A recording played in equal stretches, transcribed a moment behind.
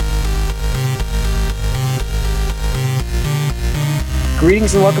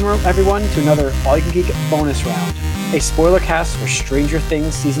Greetings and welcome, everyone, to another All You Can Geek bonus round, a spoiler cast for Stranger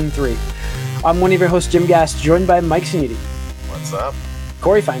Things Season 3. I'm one of your hosts, Jim Gass, joined by Mike Siniti. What's up?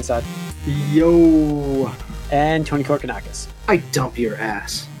 Corey Feinsod. Yo. And Tony Korkanakis. I dump your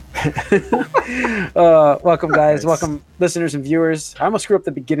ass. Welcome, guys. Nice. Welcome, listeners and viewers. I almost screwed up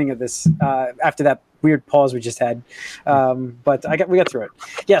the beginning of this after that weird pause we just had, but we got through it.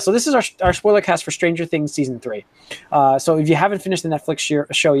 Yeah, so this is our spoiler cast for Stranger Things Season 3. So if you haven't finished the Netflix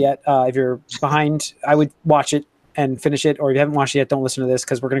show yet, if you're behind, I would watch it and finish it, or if you haven't watched it yet, don't listen to this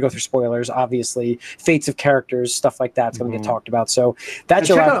because we're going to go through spoilers, obviously, fates of characters, stuff like that's going to get talked about. So that's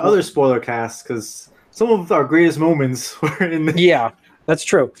check out other spoiler casts because some of our greatest moments were in the yeah. That's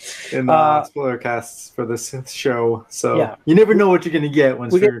true. in spoiler casts for this show. So Yeah. you never know what you're going to get when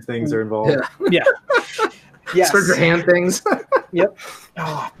Stranger Things are involved. Yeah. Yes. Stranger hand things. Yep.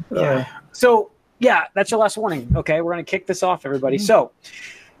 Oh, yeah. So, yeah, that's your last warning. Okay, we're going to kick this off, everybody. So,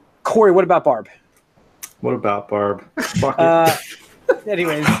 Corey, what about Barb? What about Barb? Fuck it.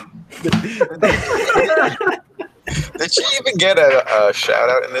 Anyways. Did she even get a shout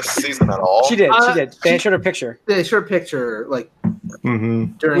out in this season at all? She did. They showed her picture. They showed a picture like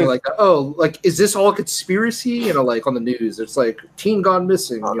Mm-hmm. during is this all a conspiracy? You know, like on the news, it's like teen gone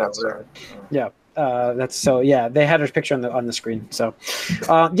missing. Oh, you know, that's right. Yeah. They had her picture on the screen. So,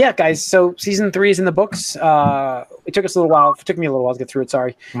 yeah, guys. So season 3 is in the books. It took us a little while. It took me a little while to get through it.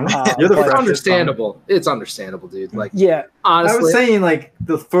 Sorry. You're the It's first. understandable. It's understandable, dude. Like, Yeah. honestly, I was saying, like,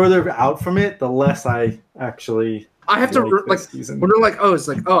 the further out from it, the less I actually I have to like like this season. when they're like,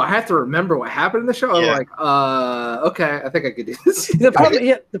 I have to remember what happened in the show. Yeah. I'm like, okay, I think I could do this. The problem is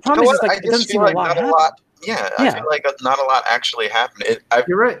You know just what? like I it doesn't just seem feel a like lot. not a happened. lot. Yeah, I Yeah. feel like not a lot actually happened.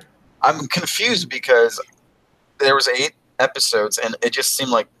 You're right. I'm confused because there was 8 episodes, and it just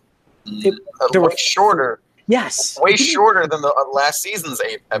seemed like there were way shorter, Yes. way shorter than the last season's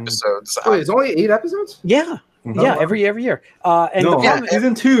 8 episodes. Wait, it's only 8 episodes? Yeah. Mhm. Yeah. Every year. And No, the problem,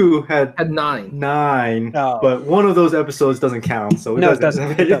 season 2 had Had 9. 9, Oh. but one of those episodes doesn't count. So it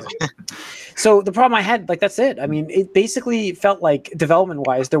doesn't. So the problem I had, like, that's it. I mean, it basically felt like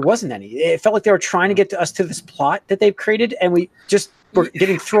development-wise, there wasn't any. It felt like they were trying to get us to this plot that they've created, and we just were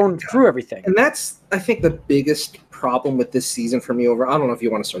getting thrown through everything. And that's, I think, the biggest problem with this season for me. I don't know if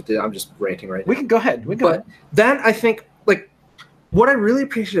you want to start there. I'm just ranting right now. We can go ahead. But that, I think, like, what I really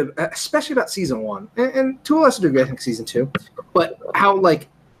appreciated, especially about season 1, and to a lesser degree, I think season 2, but how, like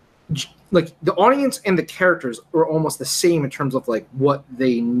the audience and the characters were almost the same in terms of, like, what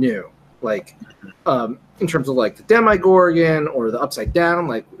they knew. Like, in terms of, like, the Demogorgon or the Upside Down,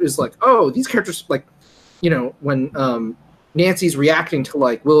 like, it was like, oh, these characters, like, you know, when Nancy's reacting to,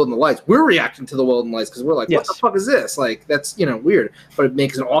 like, Will and the Lights, we're reacting to the Will and the Lights because we're like, Yes. what the fuck is this? Like, that's, you know, weird, but it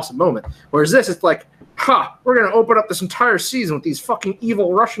makes an awesome moment. Whereas this, it's like, we're going to open up this entire season with these fucking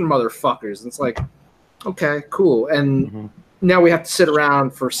evil Russian motherfuckers. And it's like, okay, cool. And now we have to sit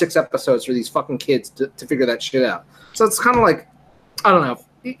around for 6 episodes for these fucking kids to figure that shit out. So it's kind of like, I don't know.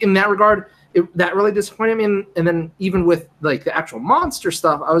 In that regard, that really disappointed me. And then even with, like, the actual monster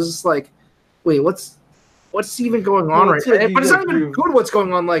stuff, I was just like, wait, what's even going on right now? But it's not even good what's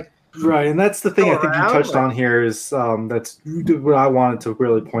going on. Like, Right, and that's the thing I think you touched on here is that's what I wanted to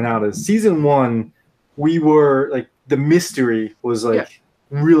really point out is season 1, we were like the mystery was like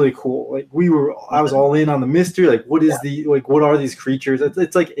really cool. Like I was all in on the mystery. Like what is what are these creatures?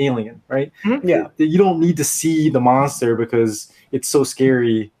 It's like Alien, right? Mm-hmm. Yeah. You don't need to see the monster because it's so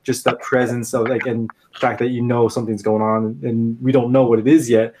scary. Just that presence of like and the fact that you know something's going on and we don't know what it is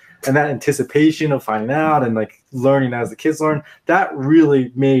yet. And that anticipation of finding out and like learning as the kids learn, that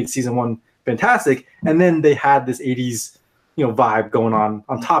really made season 1 fantastic. And then they had this 80s, vibe going on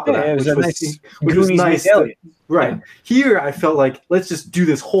top of that, it was which was nice. Right. Yeah. Here, I felt like, let's just do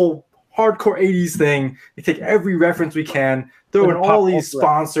this whole hardcore 80s thing. We take every reference we can, throw in all these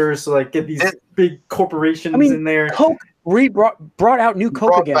sponsors, so like get these big corporations in there. Coke brought out new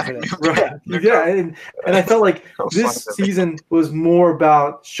Coke again for this. Right. Yeah. And I felt like this season was more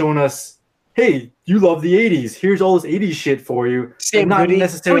about showing us, hey, you love the 80s. Here's all this 80s shit for you. Sam not Goody.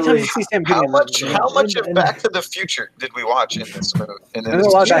 necessarily. How much of Back to the Future did we watch in this movie? There's a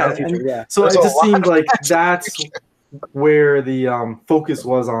lot of Back to the Future, yeah. So There's it a just lot seemed of like Back to the that's where the focus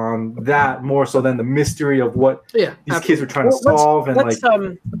was on that more so than the mystery of what these kids were trying to solve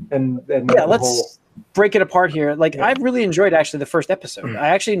let's break it apart here. Like I really enjoyed actually the first episode. I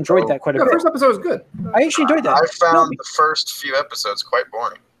actually enjoyed that quite a bit. The first episode was good. I actually enjoyed that. I found the first few episodes quite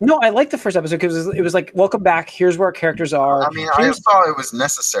boring. No, I liked the first episode because it was like, welcome back. Here's where our characters are. I mean, I thought it was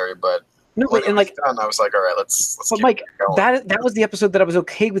necessary, but No, when and it was like, done, I was like, all right, let's but keep Mike, going. that was the episode that I was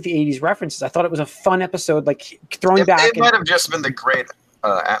okay with the '80s references. I thought it was a fun episode, like throwing back. It might have just been the great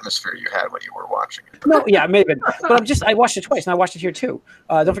atmosphere you had when you were watching it. No, yeah, maybe, but I watched it twice, and I watched it here too.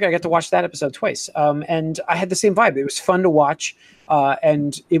 Don't forget, I got to watch that episode twice, and I had the same vibe. It was fun to watch,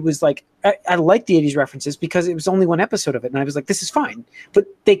 and it was like I liked the '80s references because it was only one episode of it, and I was like, this is fine. But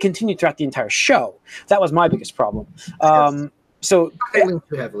they continued throughout the entire show. That was my biggest problem. So They lean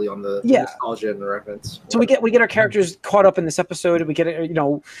too heavily on the nostalgia and the reference. So we get our characters caught up in this episode. We get it,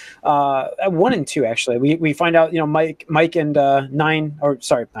 1 and 2 actually. We find out Mike and 9 or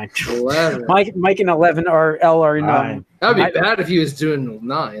sorry 9. 11. Mike and 11 are in. Nine. That would be bad if he was doing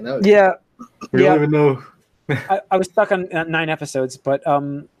 9. That would Yeah, We don't even know. I was stuck on 9 episodes, but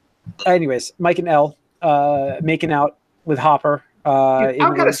anyways, Mike and Elle making out with Hopper. I've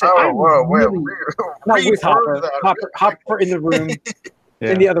got to say, Oh, whoa, really, not with Reheard Hopper. that. Hopper in the room, Yeah.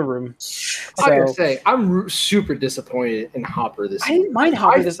 in the other room. I gotta So say, I'm super disappointed in Hopper this I season. didn't mind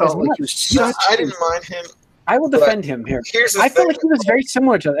Hopper I this as felt like much. he was No, such. I didn't mind him. I will defend him here. Here's the I feel thing. like he was very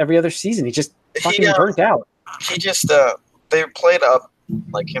similar to every other season. He just fucking burnt out. He just they played up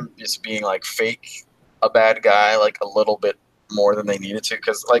like him just being like fake a bad guy like a little bit more than they needed to,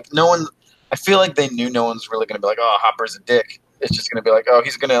 because like no one, I feel like they knew no one's really gonna be like, oh, Hopper's a dick. It's just gonna be like, oh,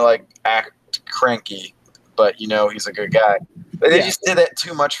 he's gonna like act cranky, but he's a good guy. They Yeah. just did it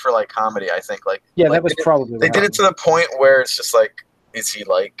too much for like comedy. I think Yeah, like, that was probably they what did it to the point where it's just like, is he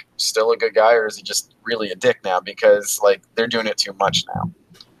like still a good guy or is he just really a dick now? Because like they're doing it too much now.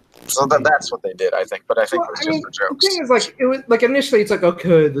 So that's what they did, I think. But I think it was just for The jokes. thing is, like, it was like initially, it's like,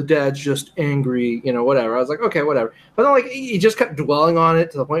 okay, the dad's just angry, whatever. I was like, okay, whatever. But then, like, he just kept dwelling on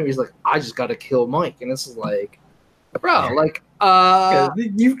it to the point where he's like, I just got to kill Mike, and this is like, bro, like,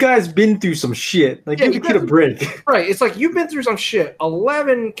 You guys been through some shit. Like, Yeah, give you a kid a guys- break. right? It's like you've been through some shit.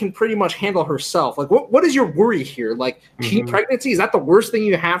 11 can pretty much handle herself. Like, what is your worry here? Like, teen Mhm. pregnancy, is that the worst thing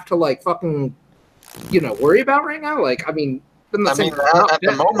you have to like fucking, worry about right now? Like, I mean. Then I mean, at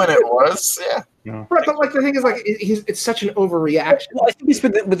the moment it was, yeah. Right, but like the thing is, like, it's such an overreaction. Well, I think it's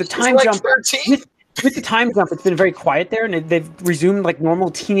been with the time He's like jump. 13. With the time jump, it's been very quiet there, and they've resumed like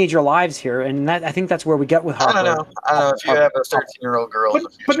normal teenager lives here, and I think that's where we get with Hopper. I don't know. If you have a 13-year-old girl in the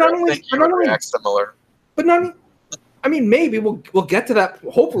But future, not I only- think but you not would only- react similar. But not. I mean, maybe we'll get to that.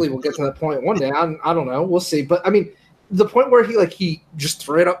 Hopefully, we'll get to that point one day. I don't know. We'll see. But I mean, the point where he just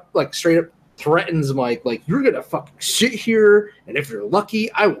straight up threatens Mike, like, you're gonna fucking sit here, and if you're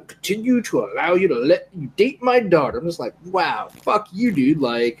lucky, I will continue to allow you to let you date my daughter. I'm just like, wow, fuck you, dude.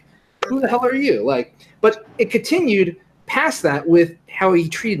 Like, who the hell are you? Like, but it continued past that with how he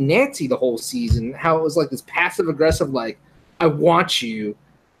treated Nancy the whole season. How it was like this passive aggressive, like, I want you,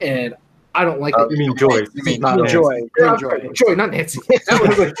 and I don't like it. You mean Joyce? You mean not Nancy. Joy, Yeah, Joy. Joy, not Nancy. I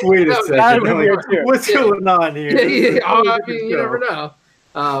was like, wait a That was- second. that was I'm weird like, too. what's Yeah. going on here? Yeah. Oh, I mean, you never know.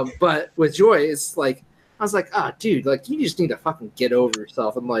 But with Joy, it's like I was like, dude, like you just need to fucking get over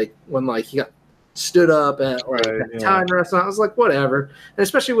yourself. And like when like he got stood up at Right, that yeah. Italian restaurant, I was like, whatever. And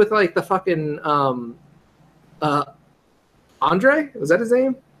especially with like the fucking Andre, was that his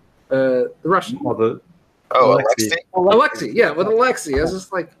name? The Russian All the Oh, Alexei. Alexei. Alexi, yeah, with Alexi. I was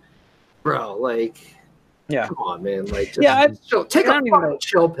just like, bro, like. Yeah. Come on, man. Like, just Yeah, chill. Take I a don't even know. fucking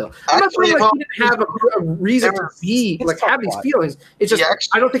chill pill. I'm not Actually, saying like well, he didn't have a reason to be it's like tough have these plot. feelings. It's just He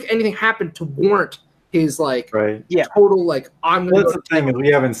actually- I don't think anything happened to warrant his like right. total like I'm gonna Well, that's go the thing is we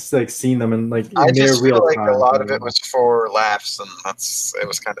haven't like seen them in like I in their just real feel like time. a lot of it was for laughs, and it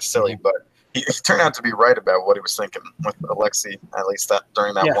was kind of silly. But he turned out to be right about what he was thinking with Alexei, at least that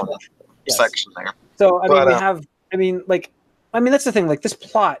during that Yeah. one Yes. section there. So I mean, But, that's the thing. Like this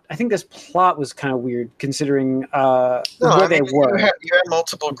plot, I think this plot was kind of weird considering No, where I they mean, were. You had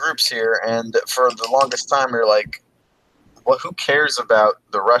multiple groups here, and for the longest time, you're like, well, who cares about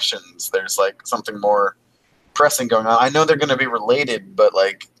the Russians? There's like something more pressing going on. I know they're going to be related, but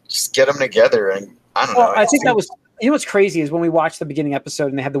like, just get them together. And I don't Well, know. I think that was. You know what's crazy is when we watched the beginning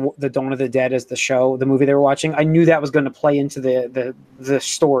episode and they had the Dawn of the Dead as the show, the movie they were watching. I knew that was going to play into the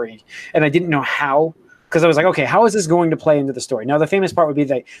story, and I didn't know how, because I was like, okay, how is this going to play into the story? Now the famous part would be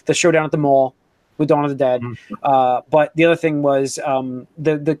the showdown at the mall with Dawn of the Dead, but the other thing was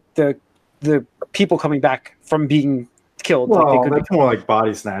the people coming back from being killed. Well, like they could that's more like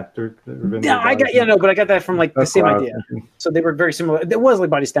body snatch. yeah, I got but I got that from like the same idea. So they were very similar. It was like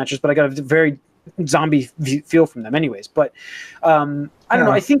Body Snatchers, but I got a very zombie feel from them, anyways. But I don't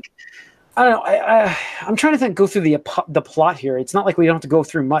know. I don't know. I'm trying to go through the plot here. It's not like we don't have to go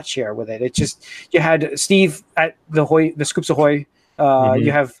through much here with it. It's just you had Steve at the Scoops Ahoy.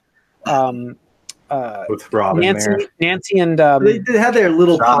 You have with Robin there. Nancy and They had their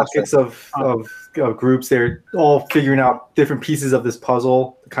little Jonathan. pockets of groups. They're all figuring out different pieces of this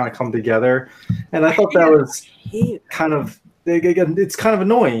puzzle to kind of come together, and I thought that was kind of it's kind of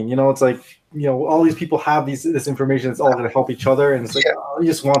annoying. It's like all these people have this information that's all going to help each other, and it's like you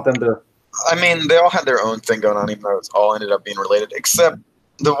just want them to. I mean, they all had their own thing going on, even though it's all ended up being related, except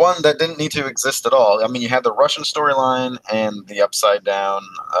the one that didn't need to exist at all. I mean, you had the Russian storyline and the Upside Down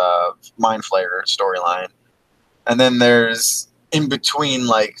Mind Flayer storyline, and then there's in between,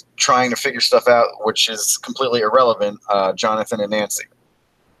 like trying to figure stuff out, which is completely irrelevant. Jonathan and Nancy.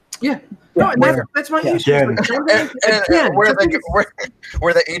 Yeah. No, and that's my issue. Again. Where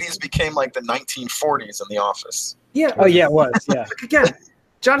the 80s became like the 1940s in The Office. Yeah. oh yeah, it was yeah. Again,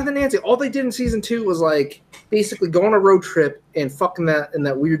 Jonathan and Nancy, all they did in season 2 was like basically go on a road trip and fuck in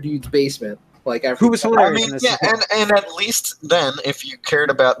that weird dude's basement. Like Who was I hilarious mean, in this yeah, as well. and at least then, if you cared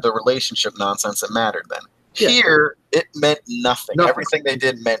about the relationship nonsense, it mattered then. Yeah. Here, it meant nothing. Nothing. Everything they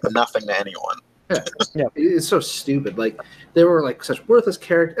did meant nothing to anyone. It's so stupid. Like they were like such worthless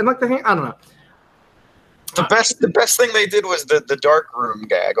characters, and like the thing, I don't know. The best thing they did was the dark room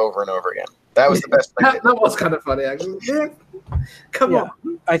gag over and over again. That was the best thing. That was kind of funny, actually. Yeah. Come Yeah.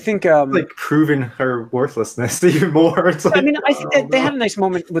 on. I think Like proving her worthlessness even more. It's like, I mean, I think they had a nice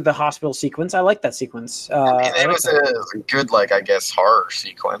moment with the hospital sequence. I like that sequence. I mean, I it like was that. a good, like, I guess, horror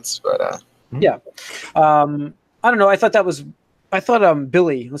sequence, but I don't know. I thought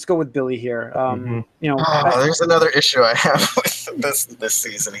Billy. Let's go with Billy here. there's another issue I have with this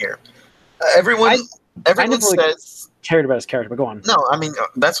season here. Everyone never really says cared about his character, but go on. no. I mean,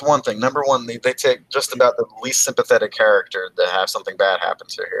 that's one thing. Number one, they take just about the least sympathetic character to have something bad happen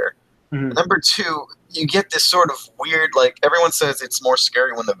to here. Mhm. Number two, you get this sort of weird, like, everyone says it's more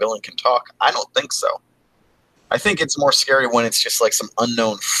scary when the villain can talk. I don't think so. I think it's more scary when it's just like some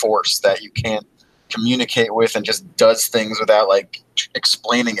unknown force that you can't communicate with and just does things without like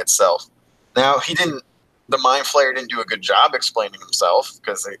explaining itself. Now, the Mind Flayer didn't do a good job explaining himself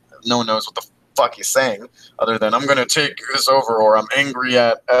because no one knows what the fuck he's saying other than I'm going to take this over or I'm angry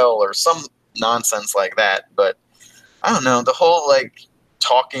at L or some nonsense like that. But I don't know, the whole like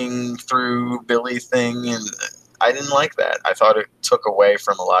talking through Billy thing, and I didn't like that. I thought it took away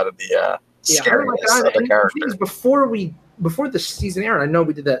from a lot of the scariness of the character. Before the season aired, I know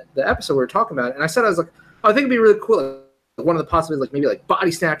we did the episode we were talking about it, and I said I was like, I think it'd be really cool. Like, one of the possibilities, like maybe like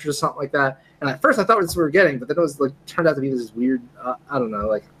body snatchers or something like that. And at first I thought that's what we were getting, but then it was like turned out to be this weird. I don't know,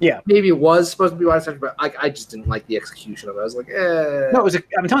 like maybe it was supposed to be body snatchers, but I just didn't like the execution of it. I was like, No, it was.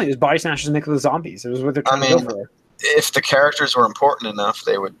 I'm telling you, it was body snatchers mixed with zombies. It was what they're trying to go for. If the characters were important enough,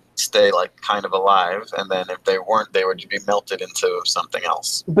 they would stay like kind of alive, and then if they weren't, they would be melted into something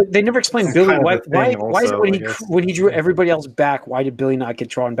else. But they never explained That's Billy. kind of Why the thing is it also, when I guess. when he drew everybody else back? Why did Billy not get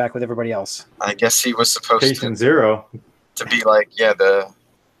drawn back with everybody else? I guess he was supposed Patient Zero. to be like, I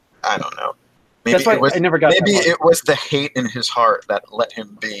don't know. Maybe That's why it was, I never got. maybe that it was the hate in his heart that let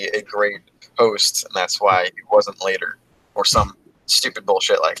him be a great host, and that's why he wasn't later, or some stupid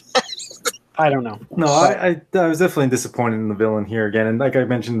bullshit like. I don't know. No, I was definitely disappointed in the villain here again. And like I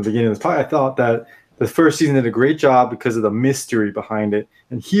mentioned in the beginning of this podcast, I thought that the first season did a great job because of the mystery behind it.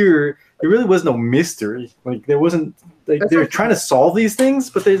 And here, there really was no mystery. Like, there wasn't, like, they're trying to solve these things,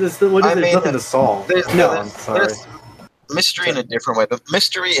 but there's nothing to solve. There's mystery in a different way. The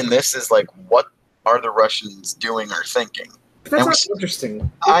mystery in this is like, what are the Russians doing or thinking? But that's not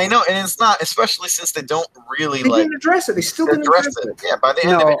interesting. I know, and it's not, especially since they don't really They didn't address it. They still didn't address it. Yeah, by the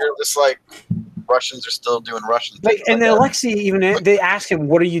end of it, you're just like, Russians are still doing Russian things. Like, and then Alexei even they ask him,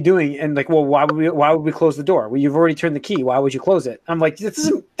 "What are you doing?" And like, well, why would we close the door? Well, you've already turned the key. Why would you close it? I'm like,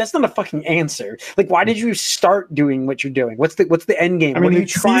 that's not a fucking answer. Like, why did you start doing what you're doing? What's the end game? I mean, what are you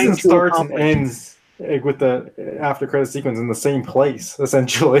the trying season to starts and accomplish? ends like, with the after credit sequence in the same place.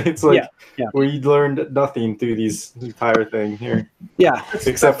 Essentially, it's like we learned nothing through these entire thing here. Yeah,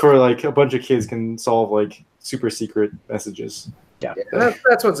 except for like a bunch of kids can solve like super secret messages. Yeah,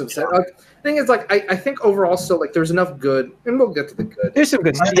 that's what's upset. Like, the thing is, like, I think overall, still, like, there's enough good, and we'll get to the good. there's some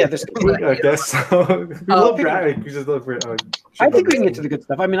good stuff. Yeah, there's. I guess so. We love drag. We just love. I think we can get to the good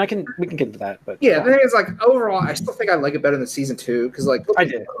stuff. I mean, we can get into that, but Yeah, the thing is, like, overall, I still think I like it better than season 2 because, like, I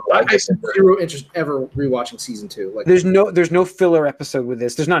did. I have zero interest ever rewatching season 2. Like, There's no filler episode with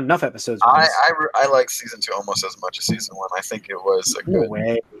this. There's not enough episodes. With this. I like season 2 almost as much as season 1. I think it was a No good,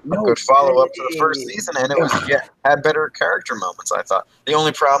 way. a good follow up to the first season, and it was had better character moments. I thought the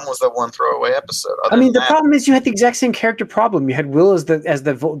only problem was that one throwaway episode. I mean, the problem is you had the exact same character problem. You had Will as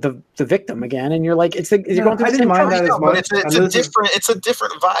the victim again, and you're like, you're going through I the didn't same mind problem. that as much. It's a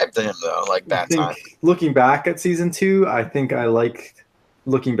different vibe to him though. Like that time. Looking back at season 2, I think I liked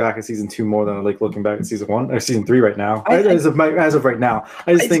looking back at season 2 more than I like looking back at season 1 or season 3 right now. I- as of right now,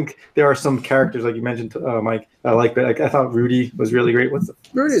 I just think there are some characters like you mentioned, Mike. I like, but I thought Rudy was really great. What's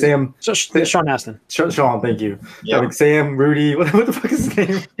Rudy. Sam? So Sean Astin. Sean, thank you. Yeah. Like Sam, Rudy. What the fuck is his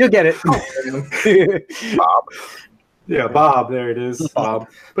name? You'll get it. Bob. Yeah, Bob. There it is, Bob.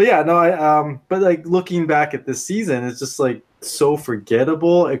 But yeah, no, but like looking back at this season, it's just like so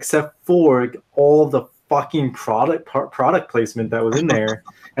forgettable, except for like, all the fucking product placement that was in there,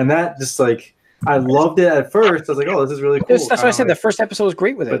 and that just like I loved it at first. I was like, oh, this is really cool. That's why I said the first episode was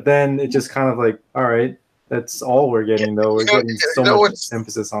great with it. But then it just kind of like, all right, that's all we're getting though. We're getting so much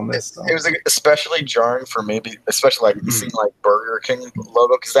emphasis on this. So. It was like, especially jarring for maybe, especially like seeing like Burger King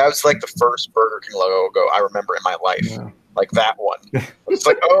logo, because that was like the first Burger King logo I remember in my life. Yeah. Like that one. It's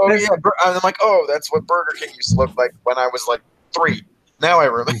like, oh yeah, I'm like, oh, that's what Burger King used to look like when I was like 3. Now I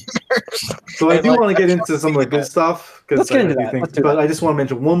remember. So I do want to get into some of the good stuff. Let's get into that. But I just want to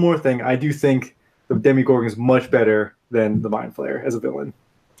mention one more thing. I do think the Demogorgon is much better than the Mind Flayer as a villain.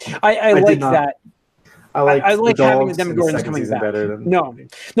 I like that. I like having the Demogorgons coming back.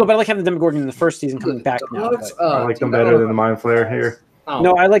 No, but I like having the Demogorgon in the first season coming back now. I like them better than the Mind Flayer here. Oh.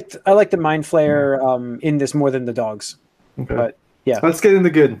 No, I like the Mind Flayer in this more than the dogs. Okay. But yeah, let's get into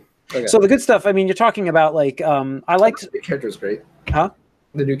good. Okay. So the good stuff. I mean, you're talking about like I liked the character is great. Huh?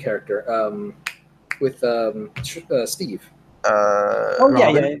 The new character with Steve.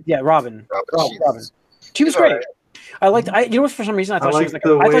 Robin. Robin. She was great. I liked. You know what? For some reason, I thought she was like.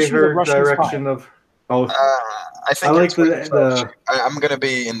 the I thought way she was a her Russian direction spy. of. Oh, I think I like the I'm gonna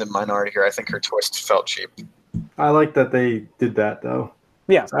be in the minority here. I think her twist felt cheap. I like that they did that though.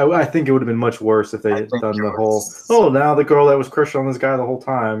 Yeah. I think it would have been much worse if they had done the whole. Oh, now the girl that was crushing on this guy the whole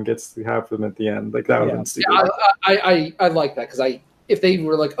time gets to have them at the end. Like that would have been stupid. Yeah, I like that because if they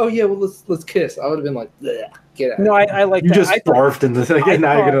were like, oh yeah, well let's kiss, I would have been like, get out. No, I like you that. just I barfed in this. Like, I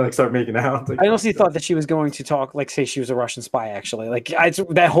now thought- you're gonna like start making out. Like, I honestly thought that she was going to talk, like, say she was a Russian spy. Actually, like,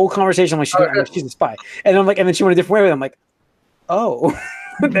 that whole conversation, I'm like, she's a spy, and I'm like, and then she went a different way with it. I'm like, oh,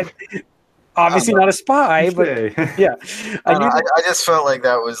 obviously not a spy, but okay. yeah. I just felt like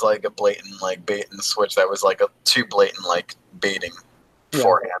that was like a blatant like bait and switch. That was like a too blatant like baiting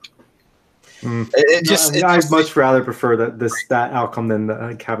beforehand. It just I'd much rather prefer that outcome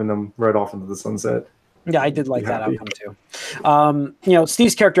than having them right off into the sunset. Yeah, I did like that happy. outcome too.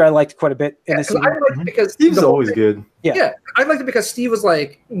 Steve's character I liked quite a bit in this season. I liked it because Steve's the whole always thing- good. Yeah. I liked it because Steve was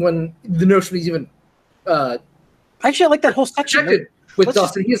like when the notion was even Actually, I like that whole section. connected with let's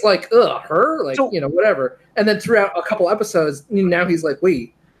Dustin. He's like, ugh, her, like So- whatever. And then throughout a couple episodes, now he's like,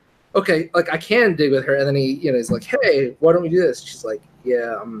 wait, okay, like I can dig with her. And then he, he's like, hey, why don't we do this? She's like,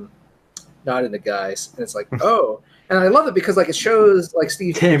 yeah, I'm not into guys. And it's like, oh. And I love it because like it shows like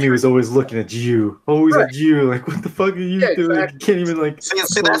Steve. Tammy was always looking at you. Always Right. at you. Like, what the fuck are you doing? exactly. You can't even like. see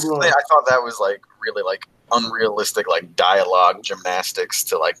that's the thing. I thought that was like really like unrealistic like dialogue gymnastics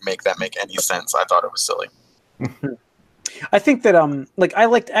to like make that make any sense. I thought it was silly. I think that I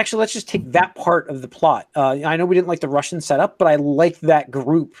liked actually. Let's just take that part of the plot. I know we didn't like the Russian setup, but I liked that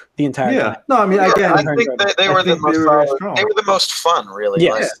group the entire Yeah. time. No, I mean, Yeah, again, I think they were the most very strong. they were the most fun, really.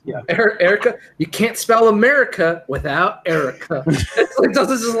 Yeah, Like, yeah. Erica, you can't spell America without Erica. It's like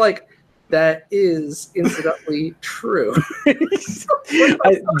Dustin's just like, that is incidentally true.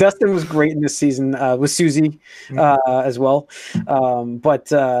 Dustin was great in this season with Susie as well.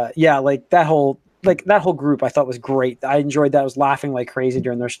 Yeah, like that whole group I thought was great. I enjoyed that. I was laughing like crazy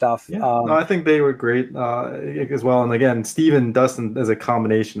during their stuff. Yeah. No, I think they were great as well. And again, Steve and Dustin as a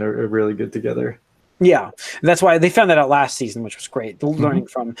combination are really good together. Yeah, that's why they found that out last season, which was great. The learning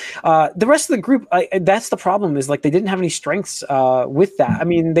from the rest of the group. That's the problem is like they didn't have any strengths with that. I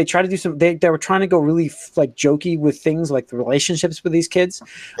mean, they tried to do some. They were trying to go really like jokey with things like the relationships with these kids.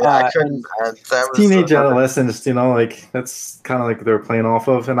 I couldn't. That was Teenage adolescents, like that's kind of like they're playing off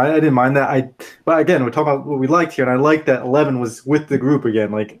of, and I didn't mind that. But again, we're talking about what we liked here, and I liked that 11 was with the group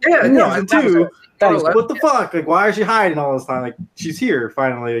again. Like, Yeah, no, season 2, that was- what the fuck? Like, why is she hiding all this time? Like, she's here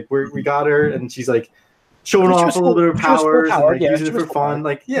finally. Like, we got her, and she's like showing She off was a little bit of full- she was full powers, power, and yeah, using she it was for full fun. power.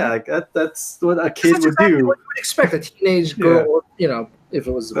 Like, yeah, like that's what a kid That's would exactly do. what you would expect a teenage girl, or, if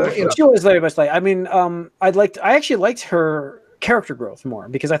it was, Exactly. She was very much like. I mean, I actually liked her character growth more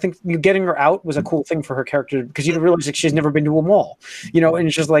because I think you getting her out was a cool thing for her character because you realize like she's never been to a mall, and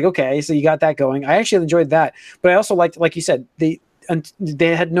it's just like okay, so you got that going. I actually enjoyed that, but I also liked, like you said, they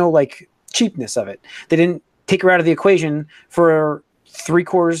had no like cheapness of it. They didn't take her out of the equation for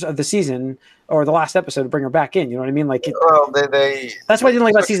 3/4 of the season or the last episode to bring her back in. You know what I mean? Like Well, they that's what I didn't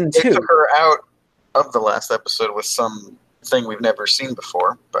like about season they 2. took her out of the last episode with some thing we've never seen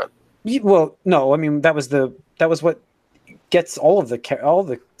before. But Well, no, I mean that was what gets all of the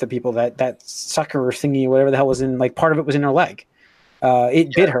people that sucker thingy, whatever the hell was in, like, part of it was in her leg.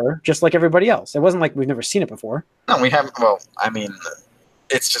 It bit her just like everybody else. It wasn't like we've never seen it before. No, we haven't. Well, I mean,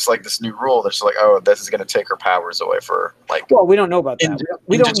 it's just like this new rule that's like, oh, this is going to take her powers away for like. Well, we don't know about that.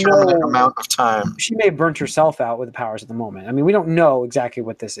 We don't indeterminate know amount of time. She may have burnt herself out with the powers at the moment. I mean, we don't know exactly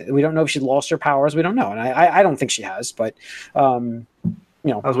what this is. We don't know if she lost her powers. We don't know, and I don't think she has. But you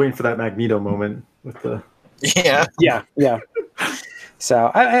know, I was waiting for that Magneto moment with the. Yeah.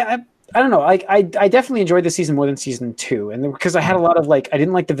 So I don't know. I definitely enjoyed this season more than season 2, and because I had a lot of I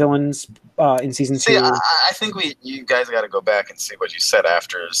didn't like the villains in season 2. See, I think you guys got to go back and see what you said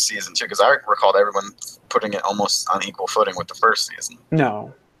after season 2, because I recalled everyone putting it almost on equal footing with the first season.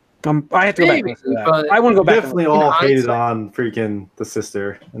 No, I have to go back. Maybe, And but I want to go back. Definitely all hated on freaking the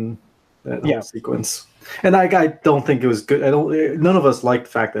sister and that whole sequence. And I don't think it was good. None of us liked the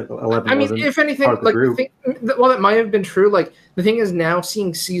fact that 11. I mean, if anything, part of the group. Well, that might have been true. Like the thing is, now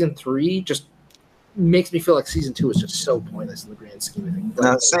seeing season 3 just makes me feel like season 2 is just so pointless in the grand scheme of things.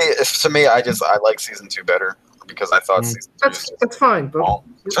 Now, see, to me, I like season 2 better because I thought season 2 that's fine, but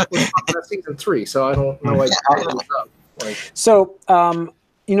we're talking about season 3, so I don't know. So,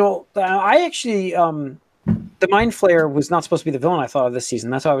 you know, I actually the Mind Flayer was not supposed to be the villain I thought of this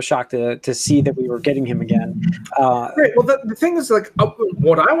season. That's why I was shocked to see that we were getting him again. Right. Well, the thing is, like,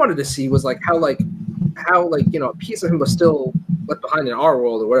 what I wanted to see was how you know, a piece of him was still left behind in our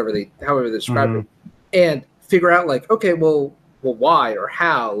world, or however they described it, and figure out like, okay, well, why or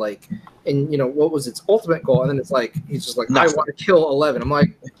how, like, and you know, what was its ultimate goal? And then it's like he's just like, I want to kill 11. I'm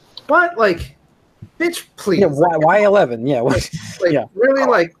like, what? Like, bitch, please. Yeah. Why 11? Yeah. Really,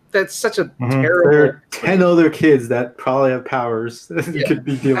 like. That's such a terrible. There are 10 other kids that probably have powers that you could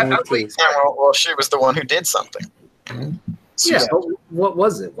be dealing with. Yeah, well, she was the one who did something. Yeah, but what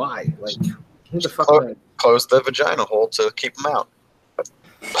was it? Why? Like, who the fuck? Closed the vagina hole to keep them out.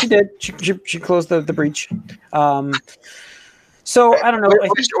 She did. She closed the breach. So I don't know.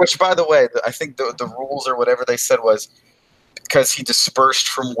 Which, by the way, I think the rules or whatever they said was because he dispersed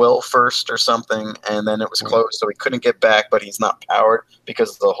from Will first or something, and then it was closed, so he couldn't get back. But he's not powered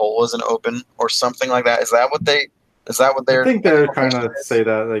because the hole wasn't open or something like that. Is that what they're? I think they're trying to say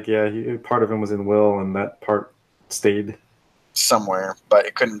that, like, yeah, part of him was in Will, and that part stayed somewhere, but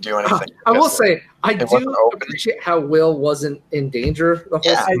it couldn't do anything. I will say, I do appreciate how Will wasn't in danger the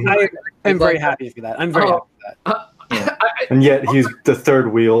whole season. I'm very happy for that. I'm very happy for that. And yet he's the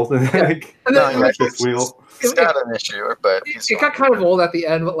third wheel. Wheel. He's got an issue, but it got kind of old at the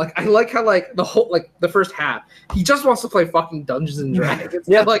end. But like, I like how the whole the first half, he just wants to play fucking Dungeons and Dragons.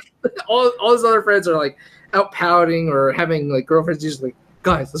 Yeah, like all his other friends are like out pouting or having like girlfriends. He's just like,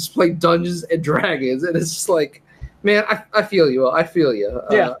 guys, let's play Dungeons and Dragons, and it's just like, man, I feel you. I feel you.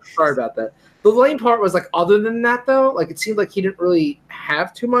 Sorry about that. The lame part was like, other than that though, like it seemed like he didn't really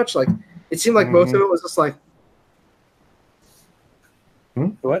have too much. Like it seemed like most of it was just like.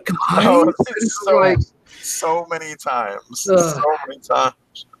 What? So many times.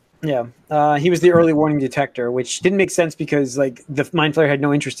 Yeah, he was the early warning detector, which didn't make sense because like the Mind Flayer had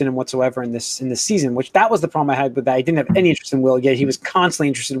no interest in him whatsoever in this season. Which that was the problem I had with that. He didn't have any interest in Will, yet he was constantly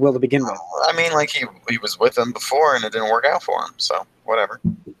interested in Will to begin with. I mean, like he was with him before, and it didn't work out for him. So whatever.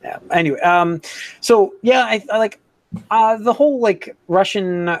 Yeah. Anyway, so yeah, I like the whole like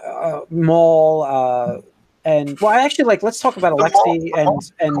Russian mall. And well, I actually like. Let's talk about Alexei and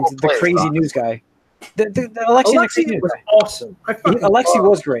the crazy news guy. The Alexei was awesome. Alexei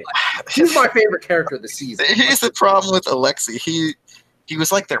was great. He's my favorite character of the season. Here's the problem with Alexei. He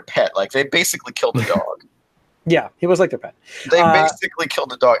was like their pet. Like they basically killed the dog. Yeah, he was like their pet. They basically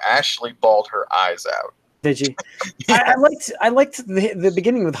killed the dog. Ashley bawled her eyes out. Did you? Yeah. I liked the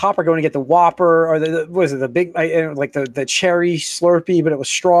beginning with Hopper going to get the Whopper or the big like the cherry Slurpee, but it was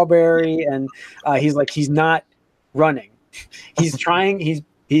strawberry, and he's not running. He's trying.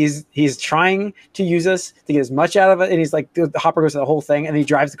 He's trying to use us to get as much out of it, and he's like the Hopper goes to the whole thing, and he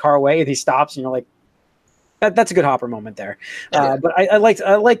drives the car away, and he stops, and you're like, that's a good Hopper moment there. But I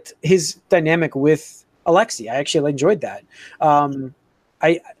liked his dynamic with Alexei. I actually enjoyed that.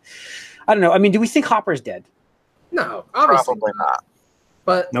 I don't know. I mean, do we think Hopper's dead? No, obviously probably not.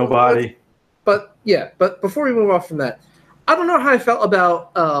 But nobody. But before we move off from that, I don't know how I felt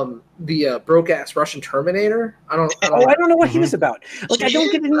about the broke ass Russian Terminator. I don't know what he was about. Like I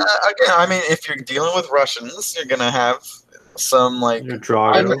don't get any. Again, I mean, if you're dealing with Russians, you're gonna have some like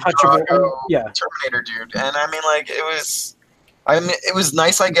Drago Terminator dude, and I mean, like it was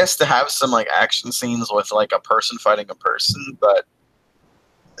nice, I guess, to have some like action scenes with like a person fighting a person, but.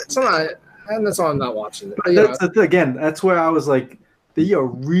 That's why I'm not watching it. Again, that's where I was like, they are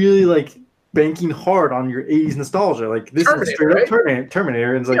really like banking hard on your 80s nostalgia. Like this Terminator, is straight right? up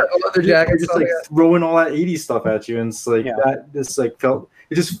Terminator, and it's like Yeah, the leather they're jacket just stuff, like yeah. throwing all that 80s stuff at you, and it's like that. This like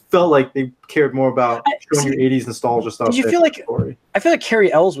it just felt like they cared more about showing your 80s nostalgia stuff. Did you than feel like story. I feel like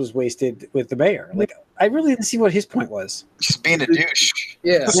Carrie Ells was wasted with the mayor? Like I really didn't see what his point was. Just being a douche.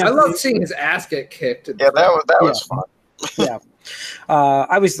 Yeah, Yeah. I love seeing his ass get kicked. Yeah, that was fun. Yeah.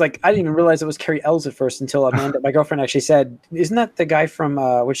 I was like, I didn't even realize it was Carrie Ells at first until Amanda, my girlfriend, actually said, "Isn't that the guy from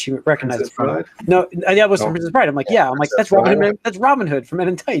what she recognized it from?" Bride? No, yeah, it was from Oh. Princess Bride. I'm like, yeah. I'm like, that's Princess Robin. Bride. Hood. That's Robin Hood from Men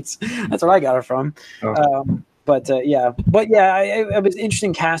in Tights. That's where I got her from. Oh. But it was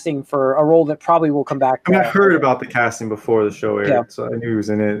interesting casting for a role that probably will come back. I mean, I heard about the casting before the show aired, so I knew he was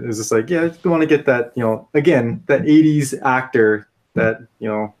in it. It was just like, yeah, you want to get that, again, that 80s actor that,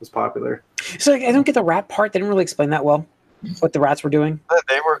 was popular. So like, I don't get the rat part. They didn't really explain that well. What the rats were doing?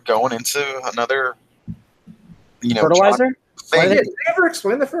 They were going into another, Fertilizer? thing. Did they ever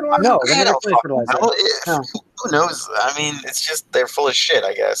explain the fertilizer? No, they I never don't explained fucking fertilizer. know. No. Who knows? I mean, it's just they're full of shit.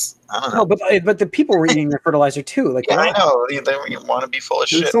 I guess I don't know. No, but the people were eating the fertilizer too. Like, Yeah, I know. They want to be full of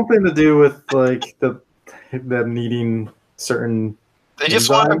It's shit. something to do with like them needing certain. They just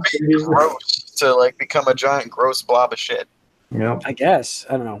want to be enzymes. gross to like become a giant gross blob of shit. Yep. I guess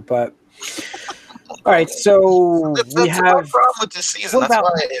I don't know, but all right. So That's we my have. problem with this season. what That's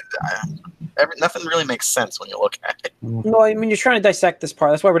about- why nothing really makes sense when you look at it. No, I mean you're trying to dissect this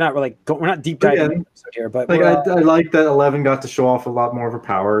part. That's why we're not really we're not deep diving Again, into the episode here. But Like we're, I like that 11 got to show off a lot more of her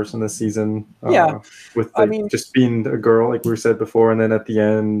powers in this season. Yeah. With I like, mean- just being a girl, like we said before, and then at the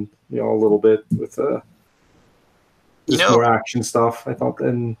end, a little bit with just more action stuff. I thought,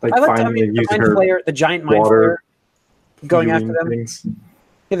 and like I like finding and the using mind her flayer, the giant mind water flayer going after viewing them. things.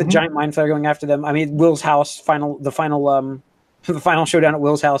 Yeah, the Mhm. giant mind flayer going after them. I mean, Will's house the final showdown at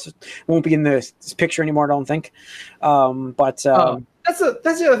Will's house won't be in this picture anymore. I don't think. That's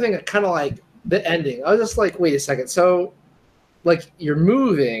the other thing that kind of like the ending. I was just like, wait a second. So, like, you're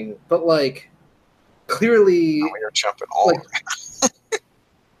moving, but like, clearly, We are jumping all Like- over.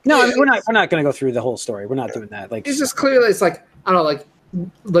 no, I yeah, mean, we're not going to go through the whole story. We're not doing that. Like, it's just clearly it's like I don't know,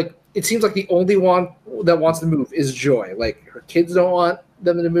 like it seems like the only one that wants to move is Joy. Like her kids don't want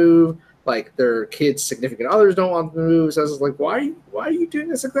them to move. Like their kids' significant others don't want them to move. So I was just like, why are you doing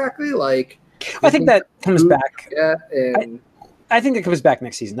this exactly? Like, I think that comes move back. yeah, and I think it comes back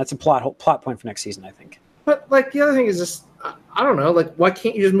next season. That's a plot point for next season. I think. but like the other thing is just I don't know. Like, why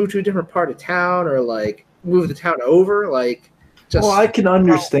can't you just move to a different part of town or like move the town over? Like, just Well, I can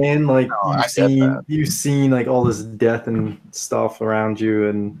understand like No, I get that. you've seen like all this death and stuff around you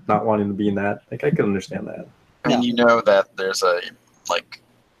and not wanting to be in that. Like I can understand that. And you know that there's a like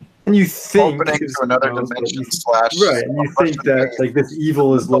And you think opening to another dimension slash right? And you think that like this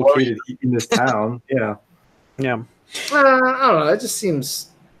evil is located in this town. Yeah. Yeah. I don't know. It just seems.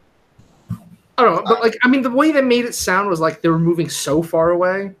 I don't know, but like I mean, the way they made it sound was like they were moving so far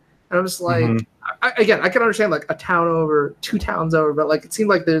away, and I'm just like, Mhm. I can understand like a town over, 2 towns over, but like it seemed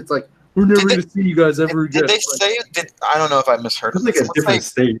like it's like we're never going to see you guys ever again. Did they Like, say? I don't know if I misheard. It's like a Did different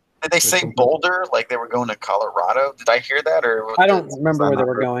state. they say Boulder? Like they were going to Colorado? Did I hear that? Or I don't remember where they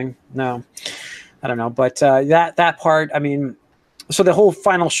were going. No, I don't know. But that part, I mean, so the whole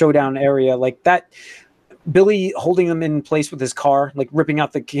final showdown area, like that, Billy holding them in place with his car, like ripping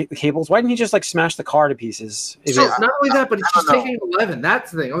out the cables. Why didn't he just like smash the car to pieces? so not only that, but it's I just don't know. taking 11. That's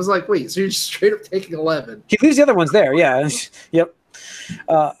the thing. I was like, wait, so you're just straight up taking 11? He leaves the other ones there. Yeah. Yep.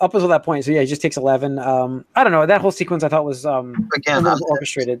 Up until that point. So yeah, he just takes 11. I don't know. That whole sequence I thought was a Again, little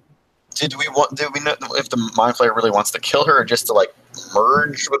orchestrated. did we know if the mind flayer really wants to kill her or just to like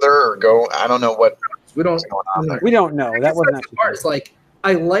merge with her or go? I don't know what's We don't. going on there. We don't know. That wasn't That's the actually. part. It's like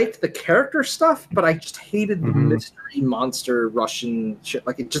I liked the character stuff, but I just hated the Mhm. mystery monster Russian shit.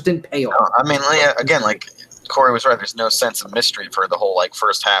 Like it just didn't pay No, off. I mean, yeah, again, like Corey was right. There's no sense of mystery for the whole like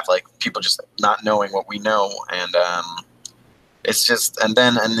first half. Like people just not knowing what we know, and it's just, and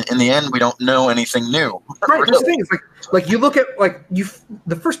then and in the end, we don't know anything new. Right. That's the Really. thing. It's like you look at like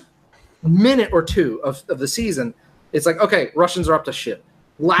the first minute or two of the season. It's like okay, Russians are up to shit.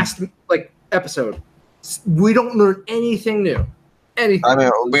 Last like episode, we don't learn anything new. Anything. I mean,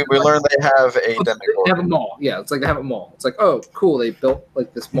 we learned they have a They have a mall. Yeah, it's like they have a mall. It's like oh, cool. They built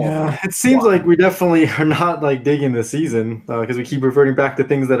like this mall. Yeah, it seems like we definitely are not like digging this season because we keep reverting back to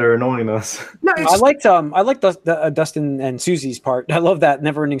things that are annoying us. No, it's I just, liked Dustin and Susie's part. I love that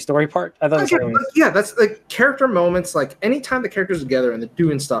never-ending story part. I thought it was again, hilarious. yeah, that's like character moments. Like anytime the characters are together and they're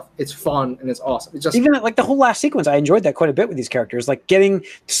doing stuff, it's fun and it's awesome. It's just Even like the whole last sequence, I enjoyed that quite a bit with these characters, like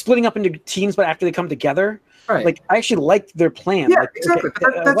splitting up into teams, but after they come together, right. like I actually liked their plan. Yeah, like, exactly.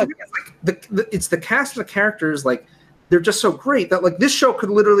 okay, That's like- the thing. It's like it's the cast of the characters. Like they're just so great that like this show could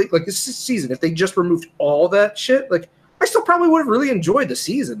literally like this season if they just removed all that shit, like I still probably would have really enjoyed the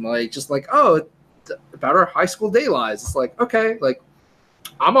season. Like just like it's about our high school day lives. It's like okay, like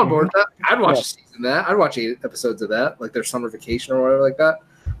I'm on board with that. I'd watch a season of that. I'd watch 8 episodes of that, like their summer vacation or whatever like that.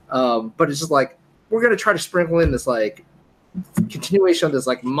 But it's just like we're gonna try to sprinkle in this like continuation of this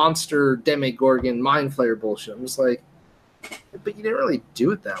like monster Demogorgon mind flayer bullshit. I'm just like, but you didn't really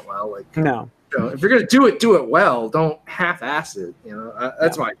do it that well. Like No. You know, if you're gonna do it well. Don't half-ass it. You know,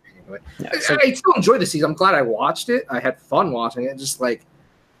 that's my opinion. Anyway. Yeah, so- I still enjoyed the season. I'm glad I watched it. I had fun watching it. Just like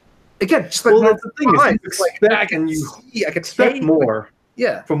again, just like Well, that's the thing is you it's like expect I can and you see, I can expect take more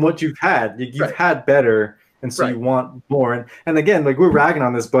yeah. from what you've had. You've Right. had better, and so Right. you want more. And again, like we're ragging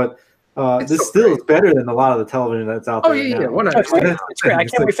on this, but It's this so still great. is better than a lot of the television that's out Oh there. yeah, now. yeah. 100%. It's great. That's It's great. I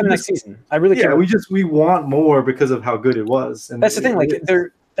it's can't like- wait for the next season. I really Yeah, can't. we want more because of how good it was. And That's the thing. Like it is.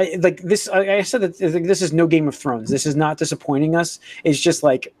 they're like this. I said that like, this is no Game of Thrones. This is not disappointing us. It's just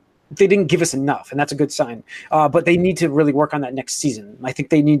like they didn't give us enough, and that's a good sign. But they need to really work on that next season. I think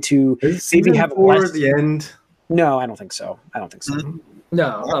they need to Is season have 4 less- the end. No, I don't think so. I don't think so.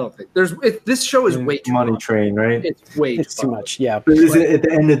 No, I don't think this show is way too Money much. Train, right? It's way It's too much. Yeah. But is it at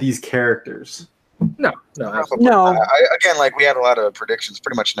the end of these characters? No, Probably. No. Again, like we had a lot of predictions.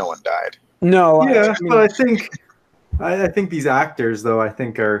 Pretty much no one died. No. Yeah, I mean, but I think these actors though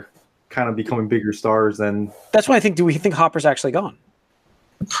are kind of becoming bigger stars than. that's why I think. Do we think Hopper's actually gone?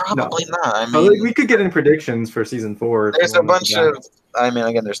 Probably not. I Like, mean, we could get in predictions for season 4. if there's you a wanted bunch to. of. I mean,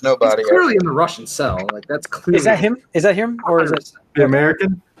 again, there's nobody. It's clearly in the Russian cell. Like that's clearly. Is that him? Is that him? Or is it? The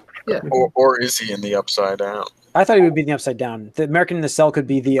American. Or is he in the Upside Down? I thought he would be in the Upside Down. The American in the Cell could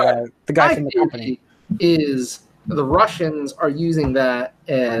be the guy My from the theory company. is the Russians are using that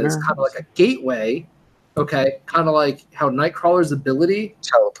as kind of like a gateway. Okay, kind of like how Nightcrawler's ability.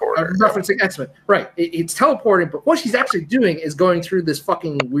 Teleporter. I'm referencing X-Men. Right. It's teleporting, but what he's actually doing is going through this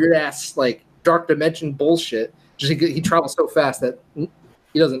fucking weird ass like dark dimension bullshit. Just he travels so fast that he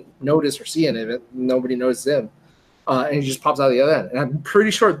doesn't notice or see any of it. Nobody notices him, and he just pops out the other end. And I'm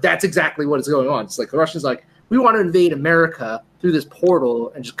pretty sure that's exactly what is going on. It's like the Russians like we want to invade America through this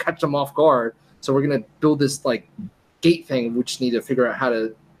portal and just catch them off guard. So we're gonna build this like gate thing. We just need to figure out how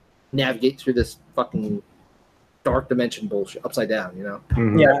to navigate through this fucking dark dimension bullshit upside down. You know.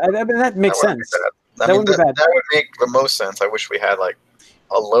 Mhm. Yeah, I mean that makes That wouldn't sense. be bad. That wouldn't be bad. That would make the most sense. I wish we had like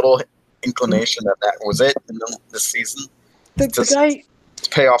a little inclination that was it in this season The guy to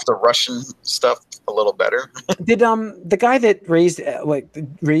pay off the Russian stuff a little better. did the guy that raised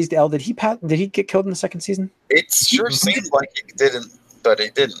Elle, did he get killed in the second season? It sure seemed like he didn't, but he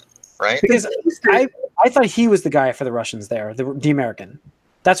didn't, right? Because I thought he was the guy for the Russians there, the American.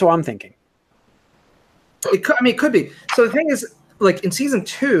 That's what I'm thinking. It could, I mean, it could be. So the thing is, like in season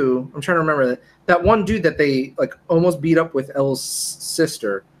 2, I'm trying to remember that one dude that they like almost beat up with Elle's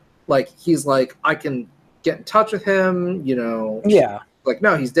sister. Like he's like, I can get in touch with him. You know, Yeah, like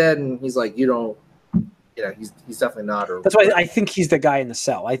no, he's dead, and he's like, you don't. You know, he's definitely not. Or that's why I think he's the guy in the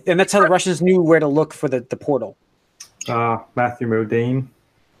cell. And that's how the Russians knew where to look for the portal. Matthew Modine.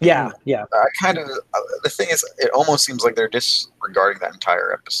 Yeah. I kind of the thing is, it almost seems like they're disregarding that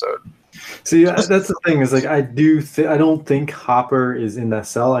entire episode. See, that's the thing is like I don't think Hopper is in that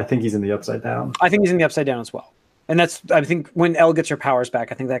cell. I think he's in the Upside Down. I think he's in the Upside Down as well. And I think when Elle gets her powers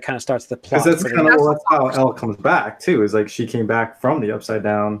back, I think that kind of starts the plot. Because that's for the- kind of that's how Elle comes back too. Is like she came back from the Upside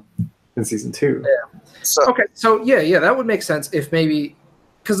Down in season 2. So okay, so yeah, that would make sense if maybe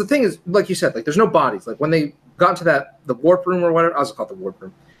because the thing is, like you said, like there's no bodies. Like when they got into the warp room or whatever, I was called the warp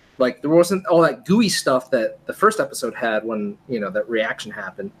room. Like there wasn't all that gooey stuff that the first episode had when that reaction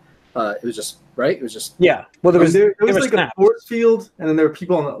happened. It was just right. It was just Yeah. Well, there was there was were like snaps. a force field, and then there were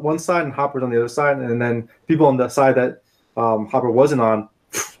people on one side and Hopper's on the other side, and then people on the side that Hopper wasn't on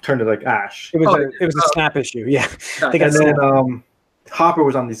turned to like ash. It was Oh, it was a snap issue. Yeah. They got And then snapped. Hopper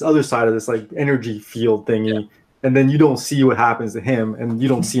was on this other side of this like energy field thingy, and then you don't see what happens to him, and you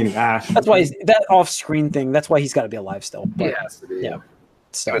don't see any ash. That's why that off-screen thing. That's why he's got to be alive still. But, it has to be. yeah.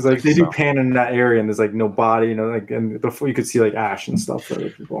 So, It's like they do pan in that area, and there's like no body, and before you could see like ash and stuff for other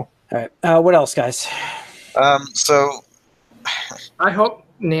people. all right. What else, guys? so I hope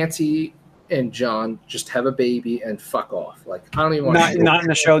Nancy and John just have a baby and fuck off. Like I don't even want Not in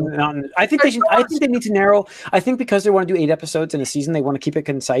the show. I think they should. I think they need to narrow. I think because they want to do 8 episodes in a season, they want to keep it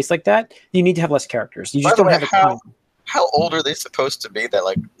concise like that. You need to have less characters. You just By the don't way, have the time. how old are they supposed to be that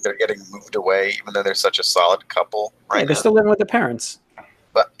like they're getting moved away, even though they're such a solid couple Yeah, right they're now? still living with their parents.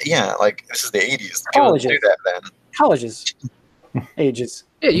 But yeah, like this is the 80s. People Colleges. do that then. Colleges, ages.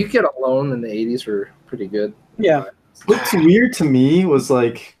 Yeah, you get a loan in the 80s were pretty good. Yeah. What's weird to me was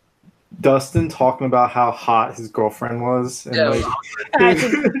like Dustin talking about how hot his girlfriend was, and Yeah, like, I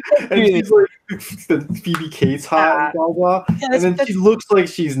think- and she's like, Phoebe Cates hot, and blah blah, Yeah, and then she looks like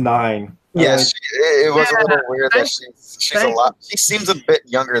she's 9. Yeah, Like, it was a little weird that thank- she's a thank- lot. She seems a bit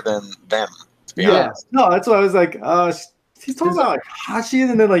younger than them. To be yeah, honest. no, that's why I was like, she's talking about like how hot she is,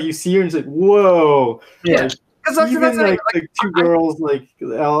 and then like you see her and it's like, whoa, Yeah. like, Because that's even the thing, like two girls, like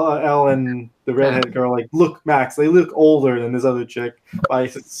Elle and the redhead girl, like look Max, they look older than this other chick by a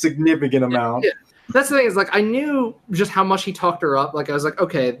significant amount. Yeah. That's the thing is like I knew just how much he talked her up. Like I was like,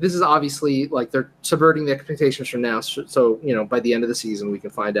 okay, this is obviously like they're subverting the expectations from now. So by the end of the season we can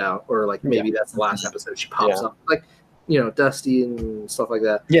find out, or like maybe that's the last episode she pops up, like Dusty and stuff like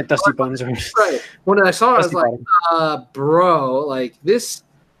that. Yeah, Dusty Buns. Right. When I saw it, I was Dusty like, bro, like this.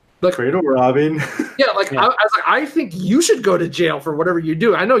 Like, Cradle robbing. yeah, like I was like, I think you should go to jail for whatever you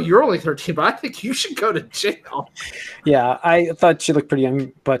do. I know you're only 13, but I think you should go to jail. Yeah, I thought she looked pretty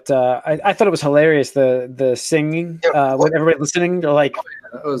young, but I thought it was hilarious the singing with everybody listening. They're like,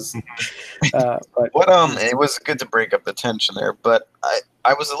 That was but It was good to break up the tension there, but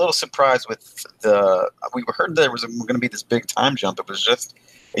I was a little surprised with we heard there was going to be this big time jump. It was just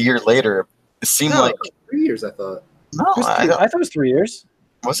a year later. It seemed like 3 years. I thought. no, I thought it was 3 years.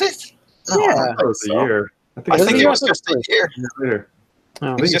 was it? Yeah. I That don't think was a so. year. I think it was Yeah, just a year. later. Oh.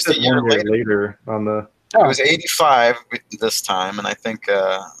 I was think just just a year 1 year later on the. It was 85 this time, and I think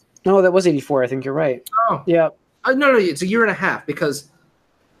No, that was 84. I think you're right. Oh Yeah, no, it's a year and a half because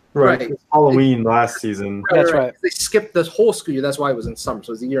Right. Right. It's Halloween last season. That's right. They skipped the whole school year. That's why it was in summer.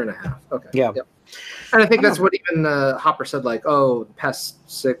 So it was a year and a half. Okay. Yeah. Yep. And I think that's what even Hopper said, like, oh, the past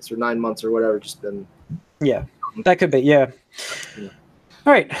 6 or 9 months or whatever, just been. yeah, that could be. Yeah. Yeah.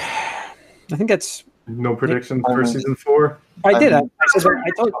 All right. I think that's. No predictions for season 4. I did. Um,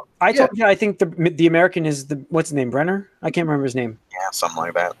 I told you. I think the American is the what's his name? Brenner. I can't remember his name. yeah, something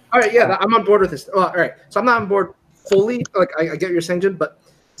like that. All right, yeah, I'm on board with this. Well, all right, so I'm not on board fully. Like, I get what you're saying, Jim, but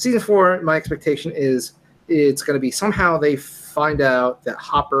season 4, my expectation is it's going to be somehow they find out that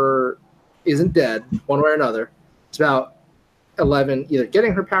Hopper isn't dead, one way or another. It's about 11 either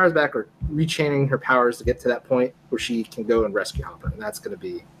getting her powers back or rechaining her powers to get to that point where she can go and rescue Hopper, and that's going to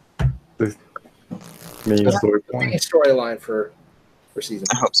be Main story the main point. storyline for season.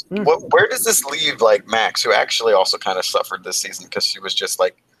 I hope so. Hmm. Where does this leave like Max, who actually also kind of suffered this season because she was just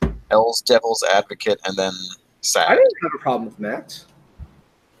like Elle's devil's advocate and then sad. I didn't have a problem with Max.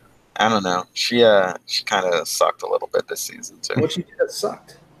 I don't know. She kind of sucked a little bit this season too. What she did that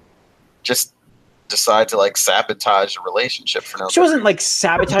sucked. Just decide to like sabotage a relationship for no. She wasn't like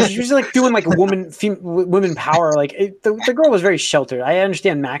sabotaging. She was like doing like women power. Like the girl was very sheltered. I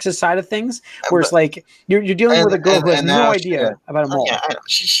understand Max's side of things, where it's like you're dealing with a girl who has no now idea about them all. Yeah, I know.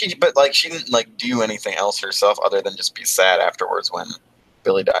 She but like she didn't like do anything else herself other than just be sad afterwards when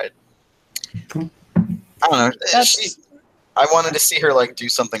Billy died. I don't know. I wanted to see her like do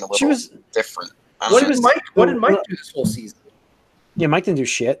something a little She was. different. I don't What know. did Mike do this whole season? Yeah, Mike didn't do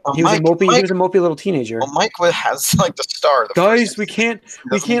shit. Oh, He was a Mike- mopey. He was a mopey little teenager. Well, Mike has like the star. Of the Guys, first we season. can't He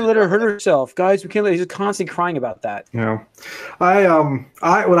doesn't let her do hurt that. herself. Guys, we can't let. He's constantly crying about that. Yeah, I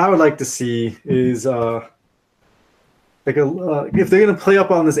what I would like to see is like if they're gonna play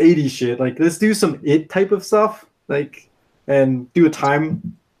up on this '80s shit, like let's do some It type of stuff, like and do a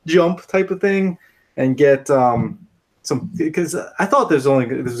time jump type of thing, and get some because I thought this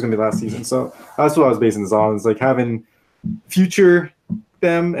was gonna be last season, so that's what I was basing this on. Is like having future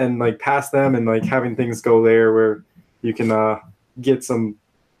them and like past them and like having things go there where you can get some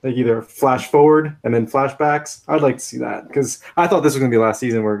like either flash forward and then flashbacks. I'd like to see that because I thought this was gonna be last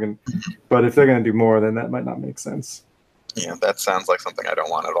season. But if they're gonna do more, then that might not make sense. Yeah, that sounds like something I don't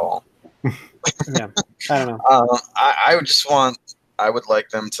want at all. Yeah, I don't know. I would like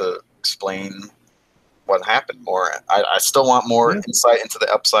them to explain what happened more. I still want more insight into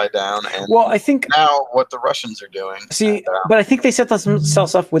the Upside Down and Well, I think now what the Russians are doing. See, And, but I think they set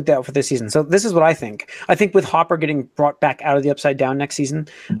themselves up with that for this season. So this is what I think. I think with Hopper getting brought back out of the Upside Down next season,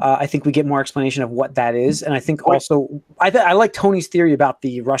 I think we get more explanation of what that is. And I think also, I like Tony's theory about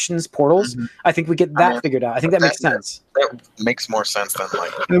the Russians portals. Mhm. I think we get that figured out. I think that makes sense. that makes more sense than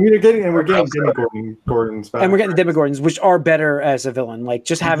like And we're getting Demogorgons back. And we're getting the Demogorgons, which are better as a villain. Like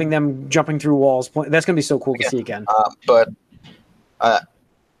just having them jumping through walls. That's going to be so cool to see again. but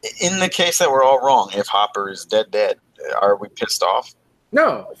in the case that we're all wrong, if Hopper is dead, are we pissed off?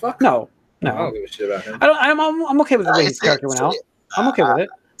 No, fuck. No, I don't no. give a shit about him. I'm okay with the way his character went out. I'm okay with it.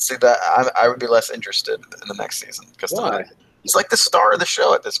 See that I would be less interested in the next season because Why? he's like the star of the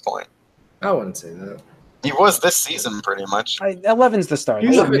show at this point. I wouldn't say that. He was this season pretty much. 11's the star.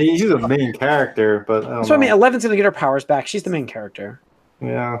 He's a main character, but I don't That's what I mean. know. 11's going to get her powers back. She's the main character.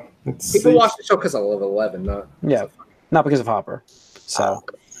 Yeah, it's People watch the show because I love 11, not Yeah, not because of Hopper. So,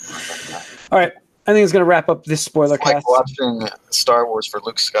 all right. I think it's going to wrap up this spoiler It's like cast. watching Star Wars for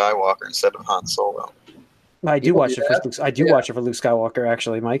Luke Skywalker instead of Han Solo. I do People watch do it for that? Luke. I do Yeah. watch it for Luke Skywalker,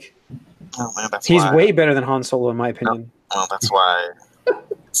 actually, Mike. Oh man, that's He's why. way better than Han Solo, in my opinion. Well, that's why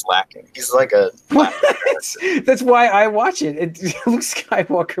it's lacking. He's like a. That's why I watch it. Luke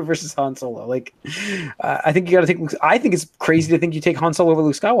Skywalker versus Han Solo. Like, I think you got to take. I think it's crazy to think you take Han Solo over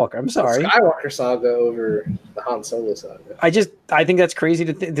Luke Skywalker. I'm sorry. The Skywalker saga over the Han Solo saga. I think that's crazy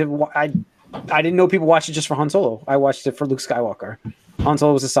I didn't know people watched it just for Han Solo. I watched it for Luke Skywalker. Han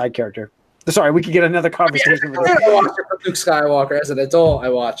Solo was a side character. Sorry, we could get another conversation. I watched it for Luke Skywalker. As an adult, I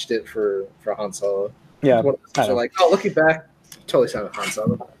watched it for Han Solo. Yeah. So like, oh, looking back, totally sounded Han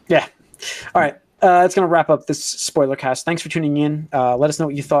Solo. Yeah. All right. That's going to wrap up this spoiler cast. Thanks for tuning in. Let us know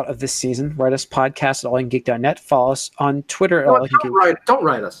what you thought of this season. Write us podcast at allingeek.net. Follow us on Twitter at allingeek. Don't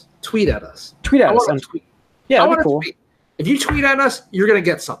write us. Tweet at us. Tweet at I us. want to tweet. Yeah, I that'd want be to cool. tweet. If you tweet at us, you're gonna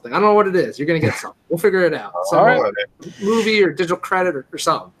get something. I don't know what it is. You're gonna get something. We'll figure it out. Some All right. movie or digital credit or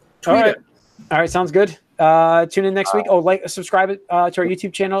something. Tweet All right. it. All right. Sounds good. Tune in next week. Subscribe to our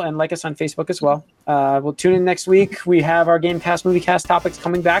YouTube channel and like us on Facebook as well. We'll tune in next week. We have our Gamecast, Moviecast topics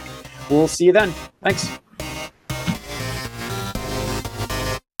coming back. We'll see you then. Thanks.